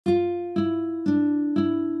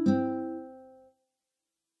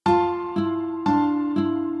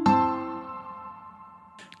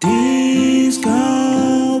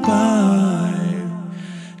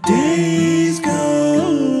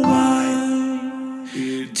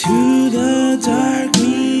To the dark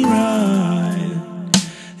we ride,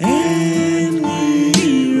 and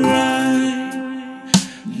we ride.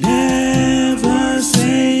 Never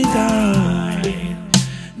say die,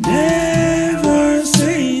 never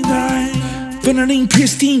say die. Thundering,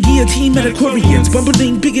 pristine, guillotine, metachlorians,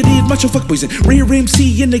 bumbling, bigoted, macho fuckboys, and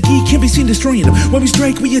RareMC and the geek can't be seen destroying them. When we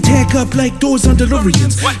strike, we attack up like doors on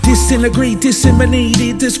DeLoreans. Disintegrate,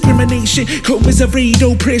 disseminated, discrimination, commiserate,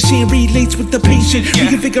 oppression relates with the patient. We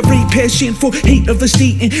invigorate passion for hate of the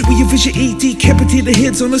state, and we eviscerate, decapitate the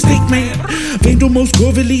heads on the stake, man. Vandal most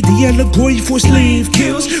correlate the allegory for slave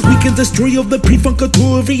kills. We can destroy all the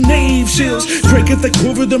prefungatory nave shells. Strike at the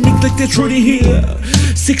core of the mink like Detroit in here.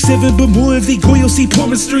 6'7", but more of the go, you'll see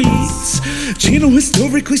palm streets. Channel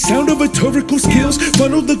historically sound of rhetorical skills.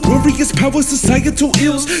 Funnel the glorious power societal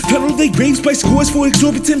ills. Tunnel their graves by scores for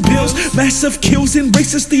exorbitant bills. Massive kills and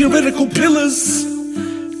racist theoretical pillars.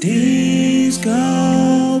 Days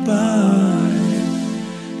go by,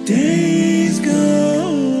 days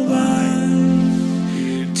go by.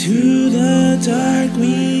 To the dark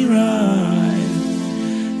we ride,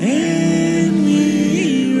 and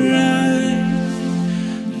we ride.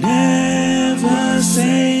 Never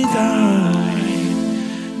say die,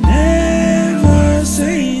 never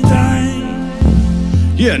say die.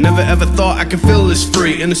 Yeah, never ever thought I could feel this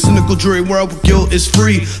free. In a cynical, dreary world where guilt is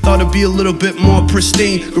free. Thought it'd be a little bit more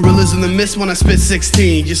pristine. Gorillas in the mist when I spit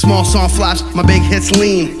 16. Your small song flops, my big hits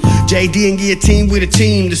lean. JD and Guillotine, we the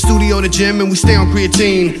team. The studio, the gym, and we stay on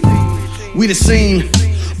creatine. We the scene.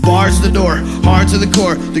 Bars the door, hard to the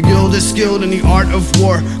core. The guild is skilled in the art of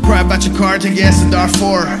war. Cry about your car, take your ass to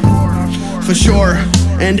Darfur. For sure.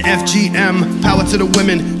 And FGM, power to the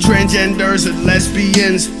women, transgenders and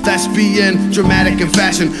lesbians, thespian, dramatic in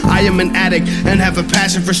fashion. I am an addict and have a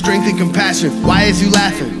passion for strength and compassion. Why is you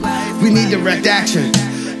laughing? We need direct action.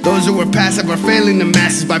 Those who are passive are failing the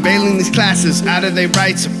masses by bailing these classes out of their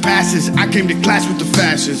rites of passage. I came to clash with the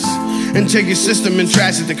fascists and take your system and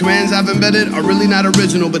trash it. The commands I've embedded are really not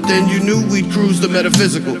original, but then you knew we'd cruise the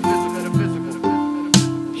metaphysical.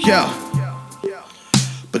 Yeah.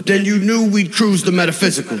 But then you knew we'd cruise the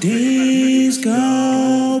metaphysical. Days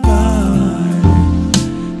go by,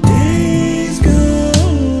 days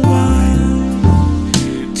go by.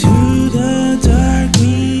 To the dark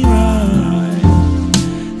we ride,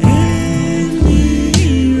 and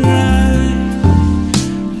we ride.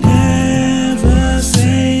 Never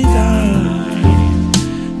say die,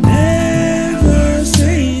 never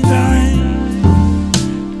say die.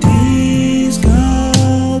 Days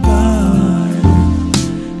go by,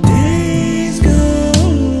 days go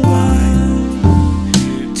by.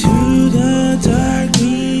 To the dark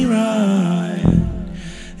we ride,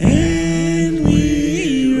 and we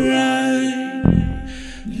ride.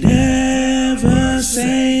 Never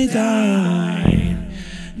say die,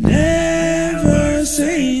 never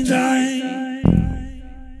say die.